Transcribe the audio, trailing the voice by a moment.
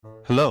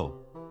Hello,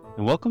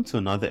 and welcome to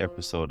another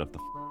episode of the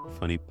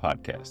Funny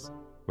Podcast,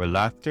 where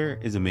laughter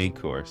is a main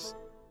course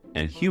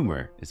and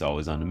humor is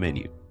always on the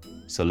menu.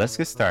 So let's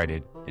get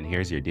started, and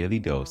here's your daily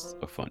dose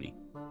of funny.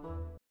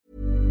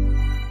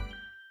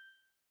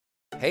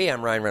 Hey,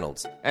 I'm Ryan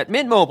Reynolds. At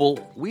Mint Mobile,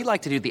 we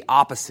like to do the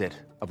opposite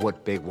of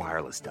what Big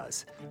Wireless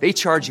does. They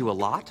charge you a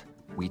lot,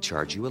 we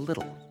charge you a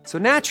little. So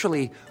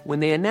naturally, when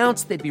they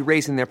announced they'd be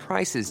raising their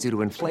prices due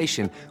to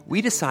inflation,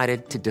 we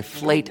decided to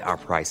deflate our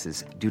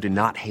prices due to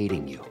not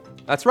hating you.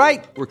 That's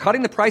right. We're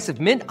cutting the price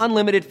of Mint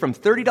Unlimited from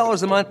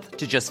 $30 a month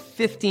to just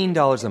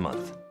 $15 a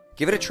month.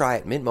 Give it a try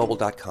at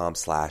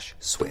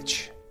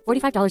mintmobile.com/switch.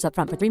 $45 up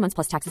front for 3 months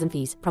plus taxes and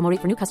fees. Promo rate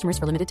for new customers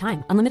for limited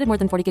time. Unlimited more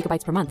than 40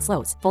 gigabytes per month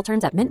slows. Full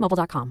terms at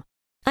mintmobile.com.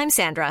 I'm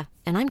Sandra,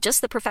 and I'm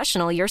just the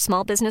professional your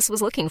small business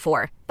was looking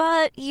for.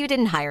 But you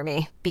didn't hire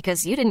me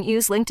because you didn't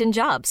use LinkedIn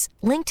Jobs.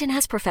 LinkedIn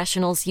has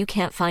professionals you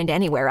can't find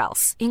anywhere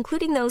else,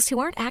 including those who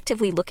aren't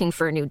actively looking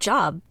for a new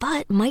job,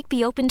 but might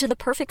be open to the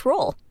perfect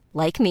role,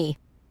 like me.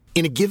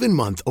 In a given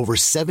month, over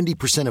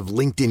 70% of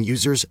LinkedIn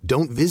users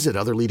don't visit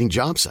other leading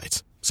job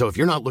sites. So if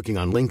you're not looking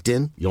on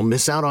LinkedIn, you'll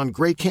miss out on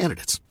great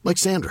candidates like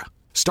Sandra.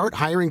 Start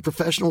hiring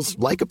professionals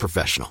like a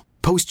professional.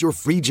 Post your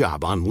free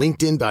job on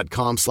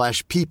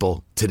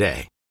linkedin.com/people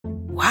today.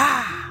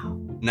 Wow.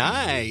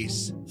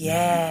 Nice.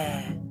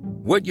 Yeah.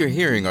 What you're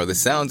hearing are the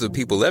sounds of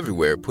people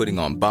everywhere putting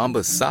on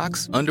Bombas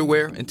socks,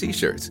 underwear, and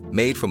T-shirts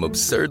made from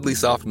absurdly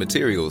soft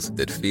materials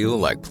that feel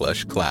like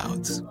plush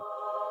clouds.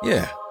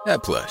 Yeah,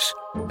 that plush.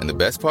 And the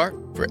best part?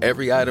 For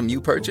every item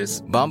you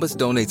purchase, Bombas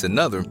donates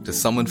another to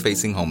someone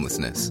facing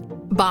homelessness.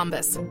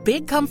 Bombas.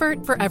 Big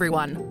comfort for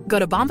everyone. Go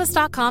to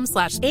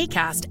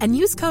bombas.com/ACAST and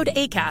use code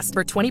ACAST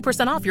for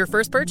 20% off your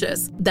first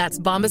purchase. That's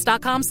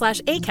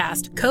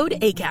bombas.com/ACAST. Code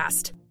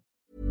ACAST.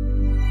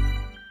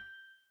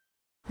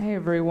 Hey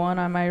everyone,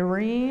 I'm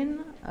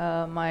Irene.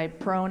 My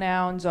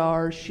pronouns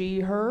are she,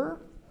 her.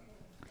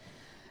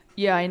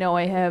 Yeah, I know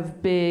I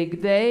have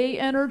big they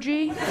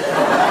energy.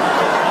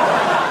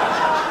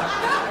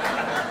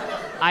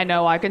 I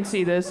know, I can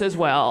see this as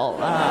well.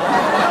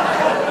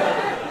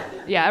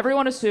 Yeah,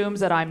 everyone assumes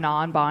that I'm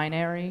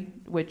non-binary,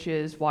 which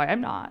is why I'm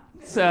not.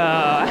 So,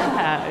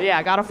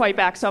 yeah, gotta fight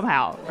back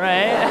somehow,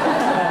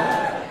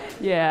 right?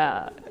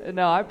 Yeah,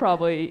 no, I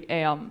probably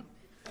am.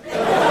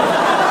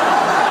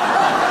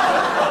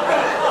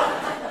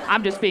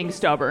 I'm just being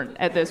stubborn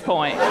at this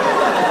point.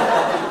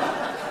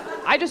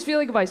 I just feel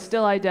like if I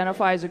still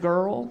identify as a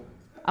girl,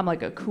 I'm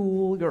like a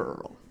cool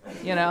girl,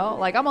 you know?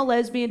 Like, I'm a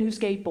lesbian who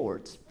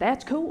skateboards.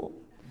 That's cool.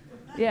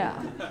 Yeah.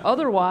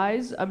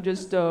 Otherwise, I'm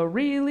just a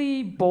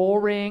really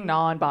boring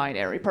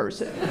non-binary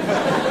person.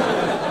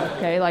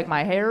 Okay, like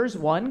my hair's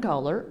one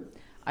color,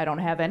 I don't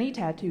have any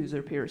tattoos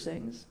or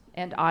piercings,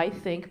 and I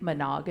think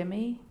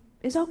monogamy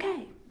is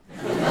okay.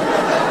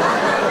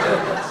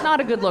 It's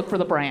not a good look for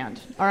the brand,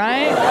 all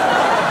right?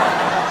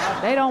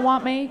 They don't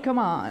want me, come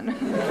on.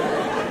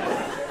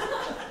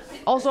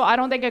 Also, I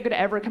don't think I could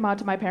ever come out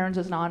to my parents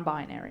as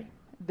non-binary.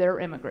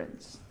 They're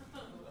immigrants.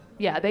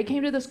 Yeah, they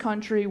came to this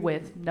country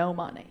with no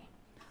money.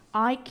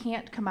 I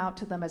can't come out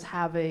to them as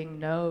having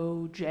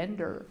no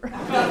gender.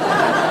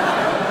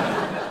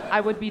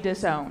 I would be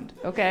disowned,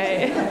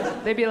 okay?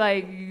 They'd be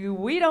like,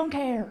 we don't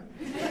care.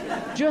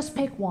 Just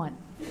pick one.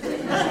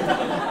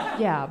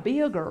 Yeah,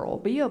 be a girl,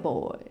 be a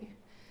boy.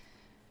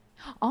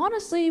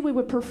 Honestly, we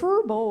would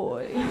prefer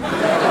boy.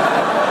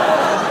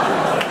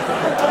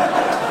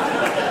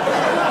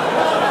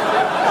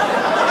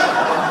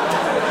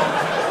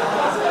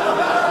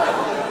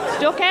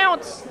 Still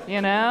counts,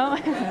 you know?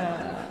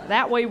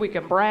 That way we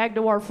can brag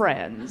to our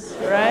friends,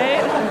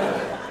 right?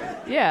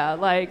 Yeah,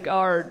 like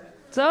our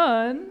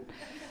son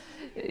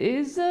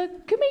is a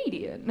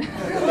comedian.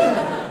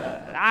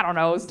 I don't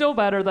know, still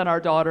better than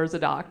our daughter's a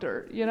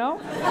doctor, you know?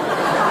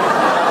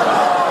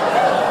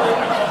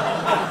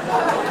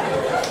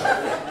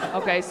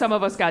 Okay, some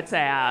of us got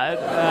sad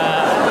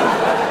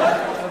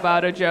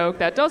about a joke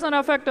that doesn't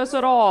affect us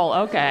at all.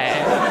 Okay.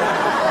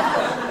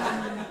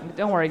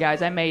 Don't worry,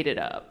 guys, I made it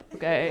up,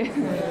 okay?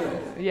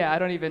 Yeah, I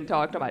don't even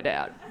talk to my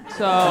dad.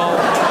 So,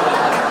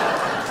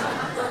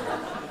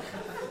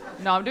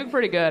 no, I'm doing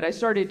pretty good. I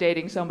started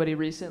dating somebody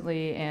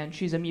recently, and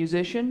she's a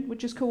musician,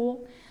 which is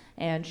cool.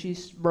 And she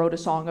wrote a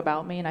song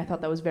about me, and I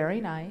thought that was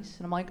very nice.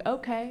 And I'm like,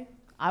 okay,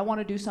 I want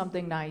to do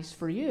something nice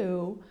for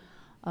you,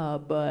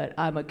 but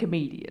I'm a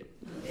comedian.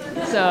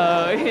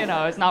 So, you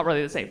know, it's not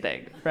really the same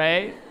thing,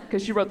 right?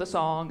 Because she wrote the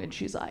song, and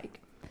she's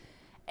like,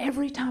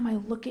 every time I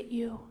look at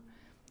you,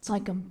 it's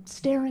like I'm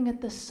staring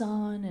at the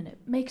sun, and it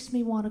makes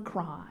me want to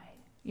cry.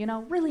 You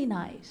know, really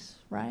nice,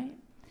 right?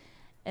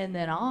 And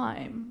then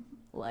I'm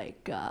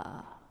like,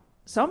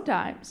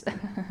 sometimes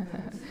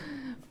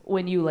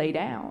when you lay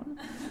down,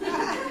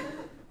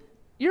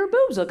 your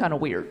boobs look kind of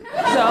weird.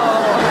 So,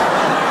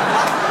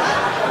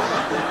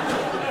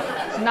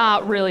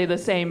 not really the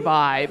same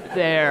vibe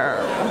there.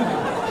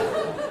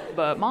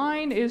 But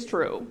mine is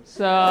true.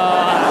 So,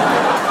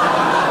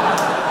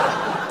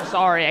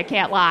 sorry, I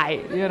can't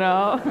lie, you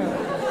know?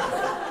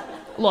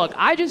 Look,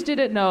 I just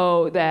didn't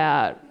know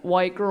that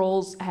white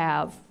girls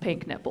have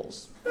pink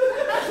nipples.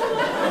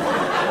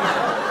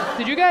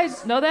 Did you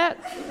guys know that?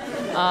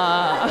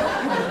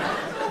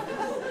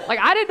 Like,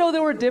 I didn't know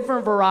there were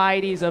different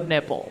varieties of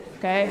nipple,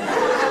 okay?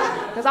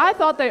 Because I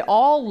thought they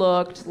all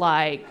looked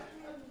like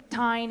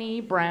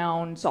tiny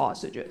brown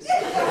sausages.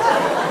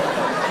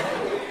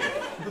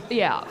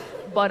 Yeah,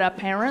 but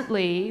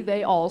apparently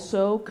they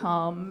also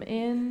come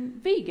in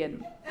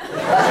vegan.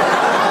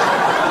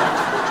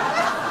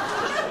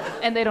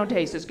 And they don't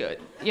taste as good,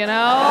 you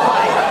know?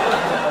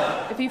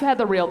 Like, if you've had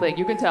the real thing,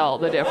 you can tell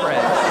the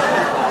difference.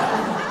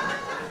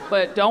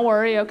 But don't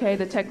worry, okay,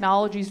 the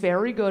technology's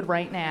very good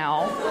right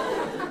now.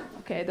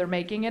 Okay, they're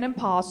making an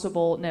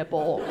impossible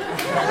nipple.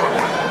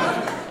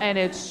 And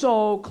it's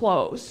so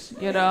close,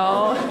 you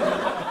know?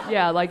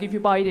 Yeah, like if you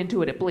bite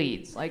into it, it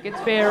bleeds. Like,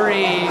 it's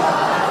very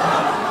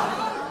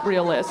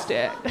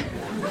realistic.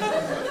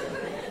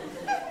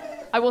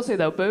 I will say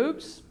though,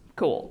 boobs,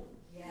 cool,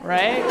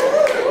 right?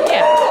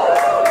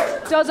 Yeah.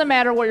 Doesn't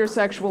matter what your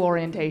sexual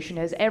orientation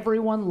is,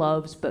 everyone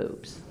loves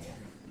boobs.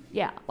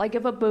 Yeah, like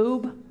if a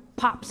boob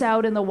pops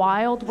out in the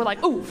wild, we're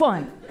like, ooh,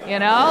 fun, you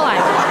know? Like,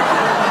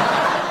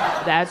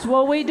 that's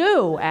what we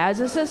do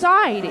as a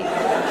society.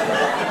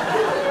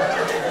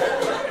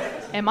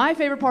 And my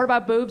favorite part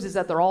about boobs is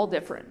that they're all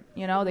different.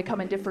 You know, they come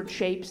in different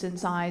shapes and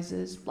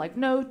sizes. Like,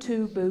 no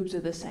two boobs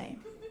are the same.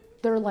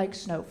 They're like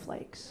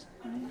snowflakes.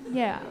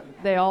 Yeah,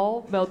 they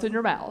all melt in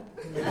your mouth.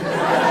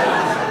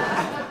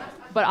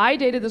 But I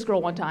dated this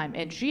girl one time,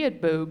 and she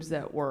had boobs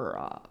that were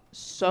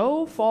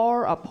so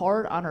far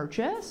apart on her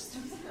chest.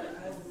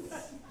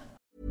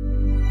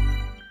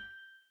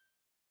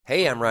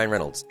 Hey, I'm Ryan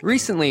Reynolds.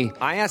 Recently,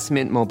 I asked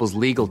Mint Mobile's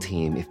legal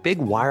team if big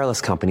wireless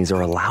companies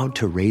are allowed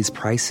to raise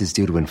prices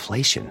due to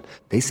inflation.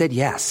 They said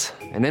yes.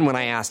 And then when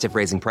I asked if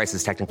raising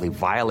prices technically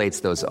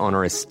violates those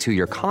onerous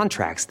 2-year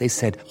contracts, they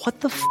said,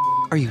 "What the f***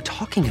 are you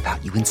talking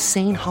about, you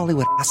insane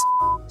Hollywood ass?"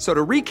 So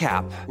to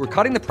recap, we're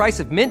cutting the price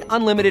of Mint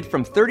Unlimited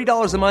from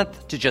 $30 a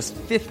month to just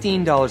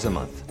 $15 a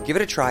month. Give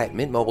it a try at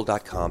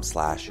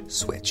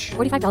mintmobile.com/switch.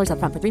 $45 up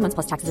front for 3 months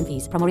plus taxes and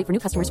fees. Promo rate for new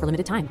customers for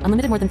limited time.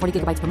 Unlimited more than 40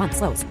 gigabytes per month.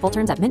 Slows full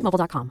terms at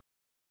mintmobile.com.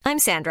 I'm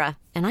Sandra,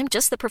 and I'm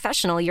just the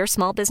professional your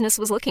small business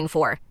was looking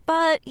for.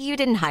 But you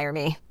didn't hire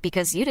me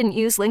because you didn't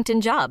use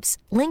LinkedIn Jobs.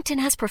 LinkedIn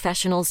has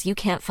professionals you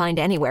can't find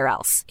anywhere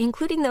else,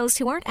 including those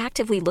who aren't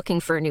actively looking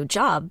for a new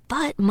job,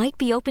 but might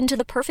be open to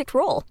the perfect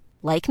role,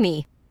 like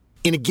me.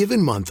 In a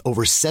given month,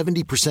 over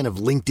 70% of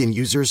LinkedIn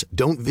users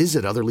don't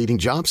visit other leading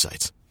job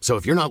sites. So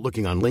if you're not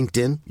looking on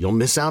LinkedIn, you'll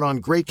miss out on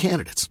great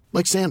candidates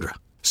like Sandra.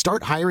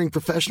 Start hiring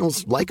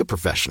professionals like a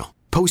professional.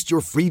 Post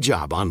your free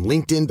job on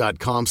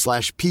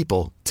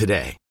linkedin.com/people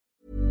today.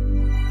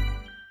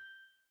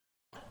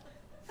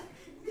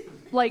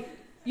 Like,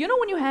 you know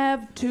when you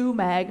have two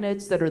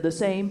magnets that are the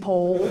same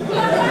pole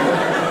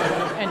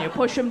and you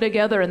push them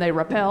together and they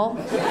repel?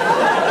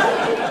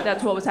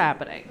 That's what was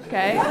happening,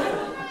 okay?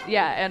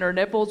 Yeah, and her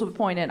nipples would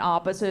point in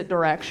opposite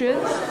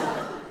directions,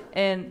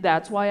 and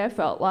that's why I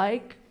felt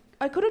like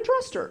I couldn't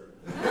trust her.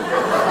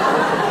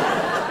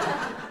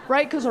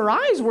 Right, because her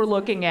eyes were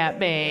looking at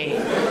me,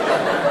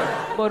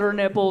 but her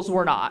nipples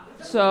were not.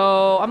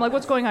 So I'm like,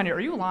 what's going on here? Are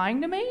you lying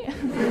to me?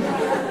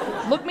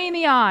 Look me in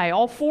the eye,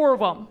 all 4 of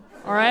them,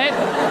 all right?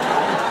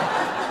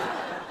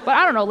 But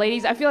I don't know,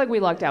 ladies, I feel like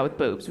we lucked out with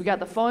boobs. We got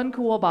the fun,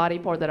 cool body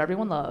part that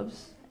everyone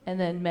loves, and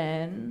then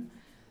men,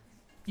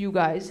 you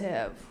guys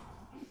have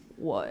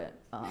what?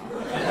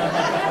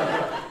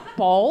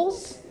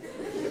 Balls?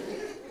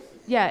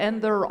 Yeah, and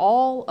they're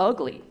all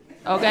ugly,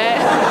 okay?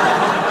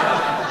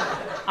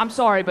 I'm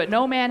sorry, but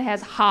no man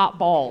has hot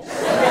balls.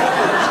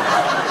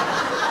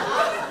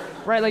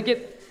 Right, like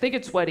they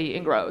get sweaty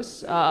and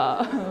gross,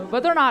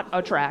 but they're not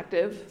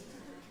attractive.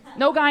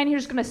 No guy in here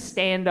is gonna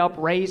stand up,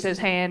 raise his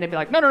hand, and be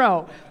like,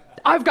 no,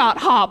 I've got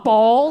hot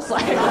balls.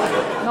 Like,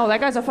 no, that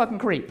guy's a fucking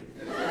creep.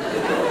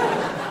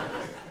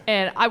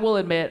 And I will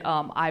admit,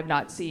 I've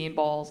not seen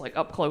balls like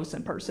up close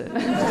in person.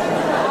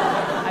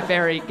 I'm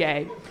very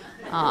gay.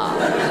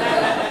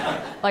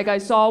 Like I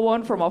saw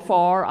one from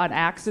afar on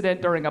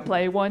accident during a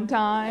play one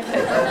time,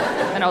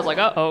 and I was like,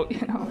 uh-oh,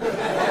 you know,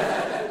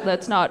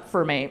 that's not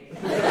for me.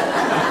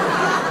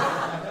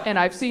 And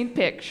I've seen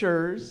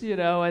pictures, you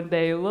know, and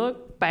they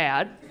look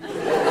bad,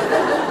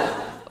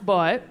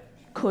 but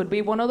could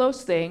be one of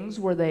those things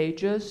where they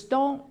just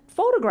don't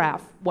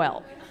photograph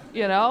well.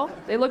 You know,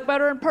 they look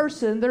better in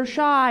person, they're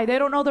shy, they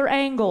don't know their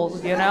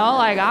angles, you know,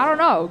 like, I don't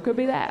know, could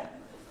be that.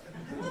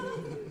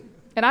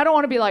 And I don't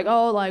want to be like,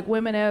 oh, like,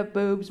 women have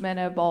boobs, men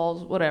have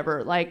balls,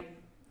 whatever. Like,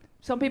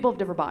 some people have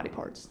different body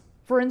parts.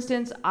 For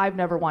instance, I've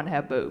never wanted to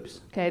have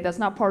boobs, okay? That's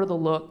not part of the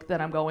look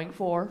that I'm going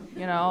for,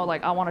 you know?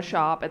 Like, I want to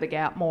shop at the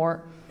Gap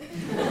more.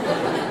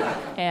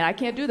 And I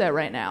can't do that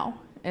right now.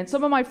 And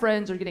some of my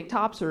friends are getting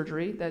top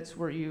surgery. That's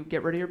where you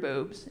get rid of your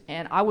boobs.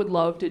 And I would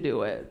love to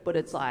do it, but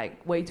it's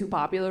like way too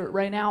popular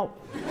right now.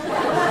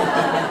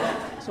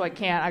 So I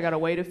can't. I gotta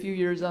wait a few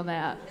years on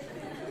that.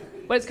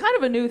 But it's kind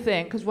of a new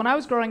thing, because when I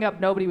was growing up,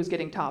 nobody was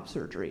getting top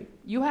surgery.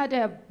 You had to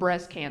have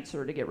breast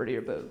cancer to get rid of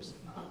your boobs.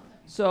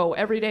 So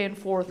every day in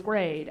 4th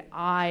grade,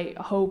 I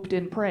hoped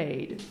and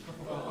prayed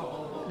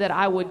that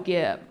I would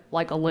get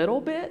like a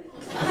little bit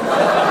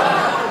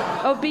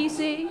of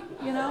BC,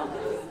 you know?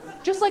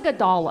 Just like a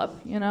dollop,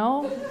 you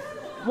know?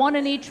 One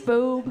in each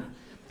boob.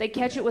 They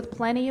catch it with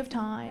plenty of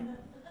time.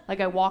 Like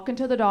I walk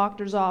into the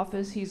doctor's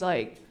office, he's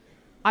like,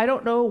 I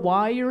don't know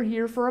why you're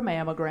here for a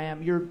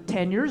mammogram. You're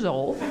 10 years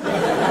old.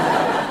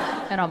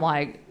 And I'm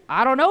like,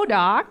 I don't know,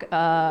 doc.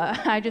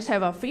 I just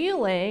have a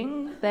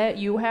feeling that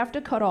you have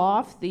to cut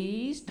off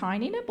these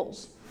tiny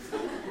nipples.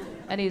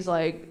 And he's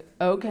like,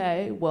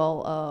 okay,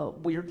 well,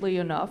 weirdly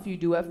enough, you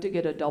do have to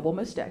get a double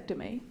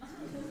mastectomy.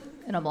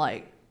 And I'm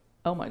like,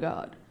 oh my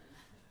God,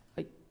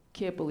 I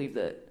can't believe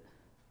that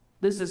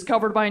this is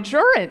covered by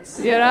insurance,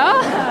 you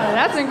know?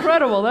 That's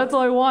incredible. That's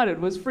all I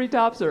wanted was free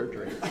top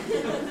surgery.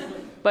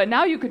 But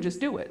now you can just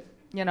do it,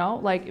 you know?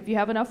 Like if you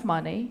have enough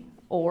money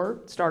or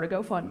start a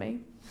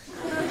GoFundMe,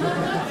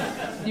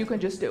 you can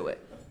just do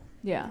it.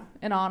 Yeah,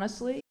 and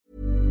honestly.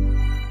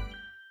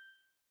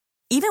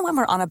 Even when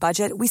we're on a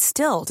budget, we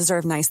still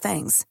deserve nice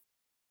things.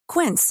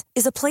 Quince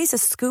is a place to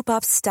scoop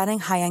up stunning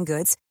high-end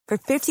goods for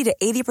 50 to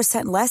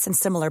 80% less than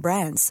similar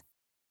brands.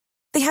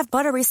 They have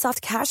buttery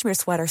soft cashmere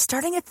sweaters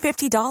starting at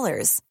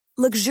 $50,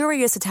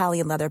 luxurious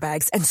Italian leather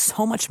bags, and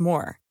so much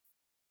more.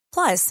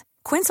 Plus,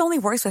 Quince only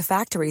works with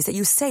factories that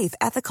use safe,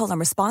 ethical, and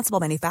responsible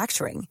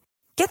manufacturing.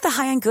 Get the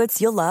high-end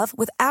goods you'll love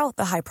without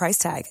the high price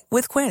tag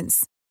with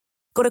Quince.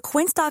 Go to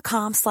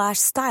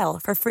quince.com/style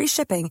for free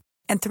shipping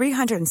and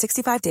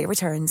 365-day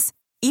returns.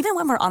 Even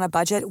when we're on a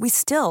budget, we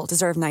still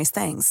deserve nice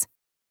things.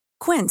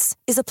 Quince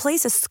is a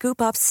place to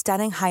scoop up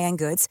stunning high-end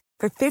goods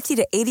for 50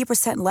 to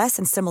 80% less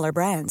than similar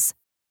brands.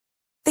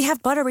 They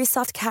have buttery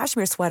soft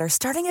cashmere sweaters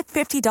starting at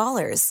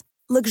 $50,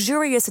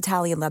 luxurious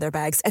Italian leather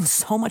bags, and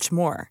so much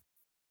more.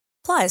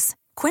 Plus,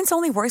 Quince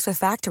only works with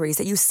factories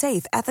that use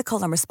safe,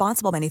 ethical, and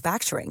responsible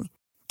manufacturing.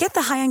 Get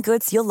the high-end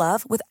goods you'll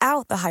love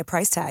without the high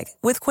price tag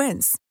with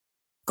Quince.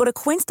 Go to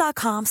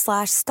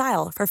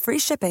quince.com/style for free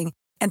shipping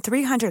and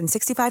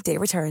 365-day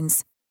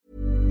returns.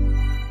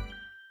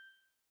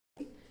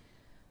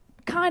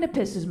 Kind of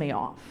pisses me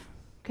off,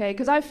 okay?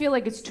 Because I feel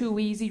like it's too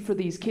easy for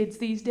these kids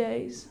these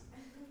days.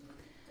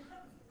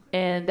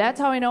 And that's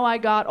how I know I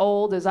got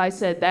old, as I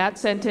said that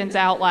sentence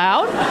out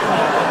loud.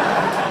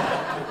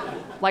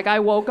 Like I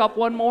woke up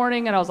one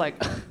morning and I was like,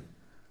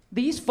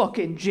 these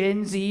fucking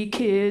Gen Z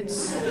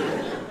kids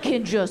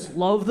can just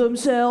love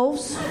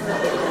themselves.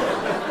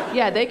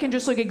 Yeah, they can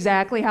just look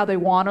exactly how they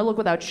want to look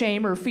without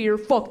shame or fear.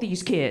 Fuck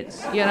these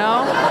kids, you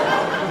know?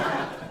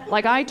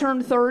 Like I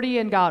turned 30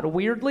 and got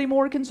weirdly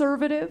more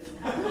conservative.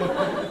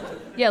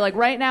 Yeah, like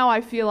right now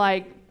I feel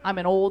like I'm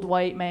an old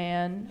white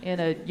man in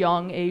a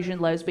young Asian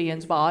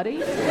lesbian's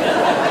body,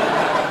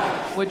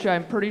 which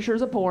I'm pretty sure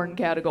is a porn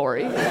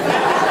category.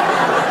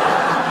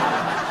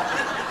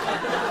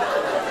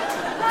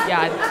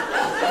 Yeah,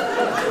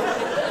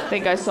 I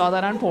think I saw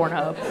that on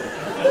Pornhub.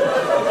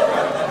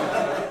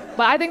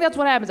 But I think that's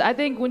what happens. I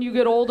think when you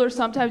get older,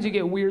 sometimes you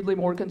get weirdly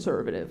more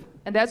conservative.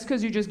 And that's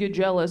because you just get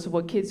jealous of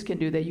what kids can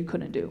do that you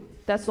couldn't do.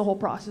 That's the whole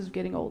process of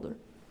getting older.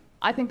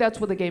 I think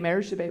that's what the gay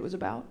marriage debate was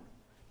about.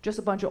 Just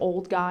a bunch of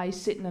old guys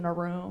sitting in a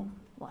room,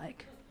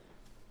 like,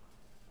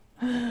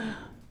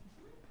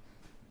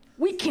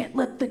 we can't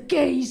let the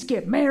gays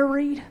get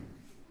married.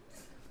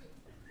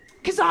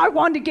 Because I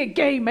wanted to get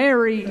gay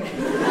married.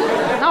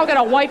 Now I got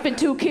a wife and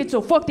 2 kids,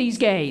 so fuck these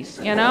gays,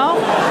 you know?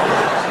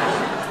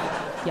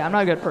 Yeah, I'm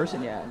not a good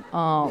person yet.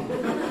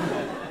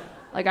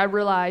 Like, I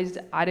realized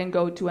I didn't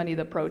go to any of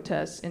the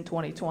protests in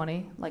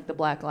 2020, like the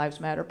Black Lives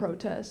Matter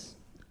protests.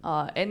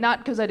 And not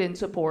because I didn't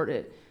support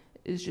it.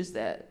 It's just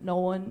that no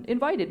one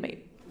invited me.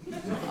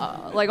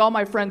 Like, all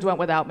my friends went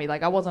without me.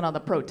 Like, I wasn't on the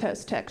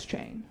protest text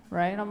chain,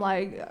 right? And I'm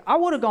like, I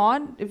would have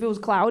gone if it was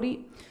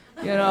cloudy,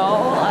 you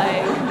know?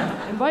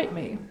 Like, invite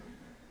me.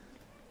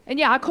 And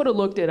yeah, I could have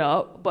looked it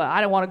up, but I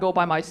didn't want to go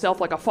by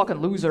myself like a fucking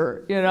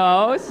loser, you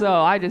know? So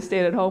I just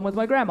stayed at home with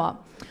my grandma.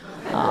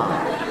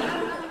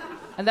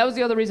 And that was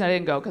the other reason I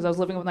didn't go, because I was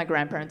living with my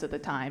grandparents at the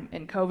time,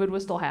 and COVID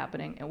was still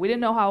happening, and we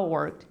didn't know how it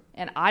worked,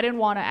 and I didn't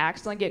want to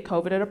accidentally get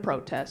COVID at a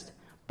protest,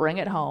 bring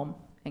it home,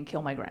 and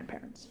kill my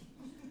grandparents.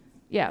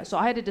 Yeah, so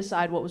I had to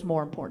decide what was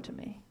more important to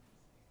me.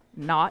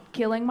 Not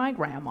killing my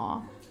grandma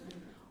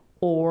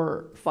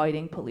or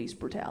fighting police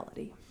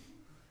brutality.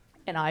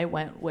 And I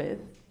went with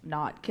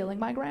not killing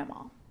my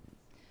grandma.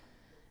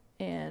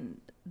 And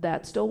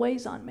that still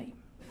weighs on me.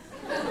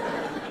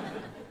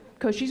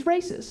 Because she's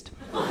racist.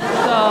 So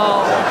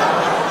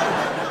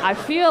I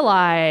feel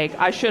like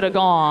I should have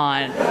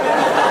gone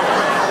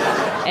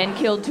and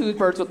killed 2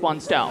 birds with 1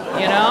 stone,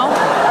 you know?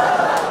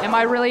 Am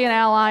I really an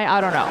ally?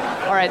 I don't know.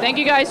 All right, thank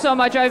you guys so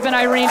much. I've been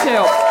Irene,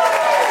 too.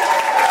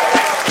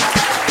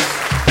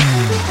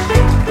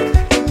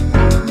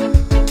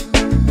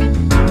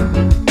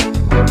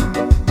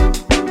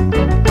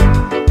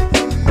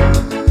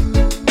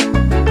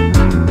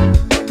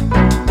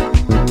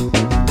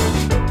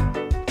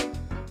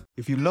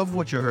 If you love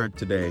what you heard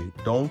today,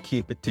 don't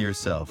keep it to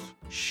yourself.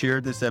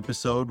 Share this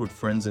episode with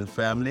friends and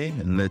family,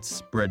 and let's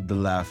spread the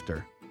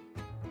laughter.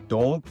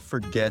 Don't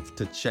forget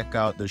to check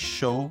out the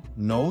show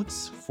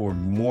notes for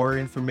more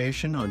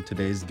information on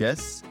today's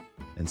guests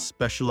and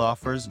special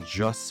offers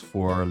just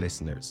for our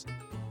listeners.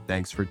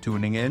 Thanks for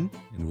tuning in,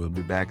 and we'll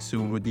be back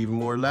soon with even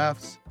more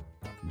laughs.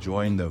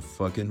 Join the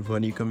fucking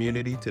funny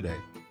community today.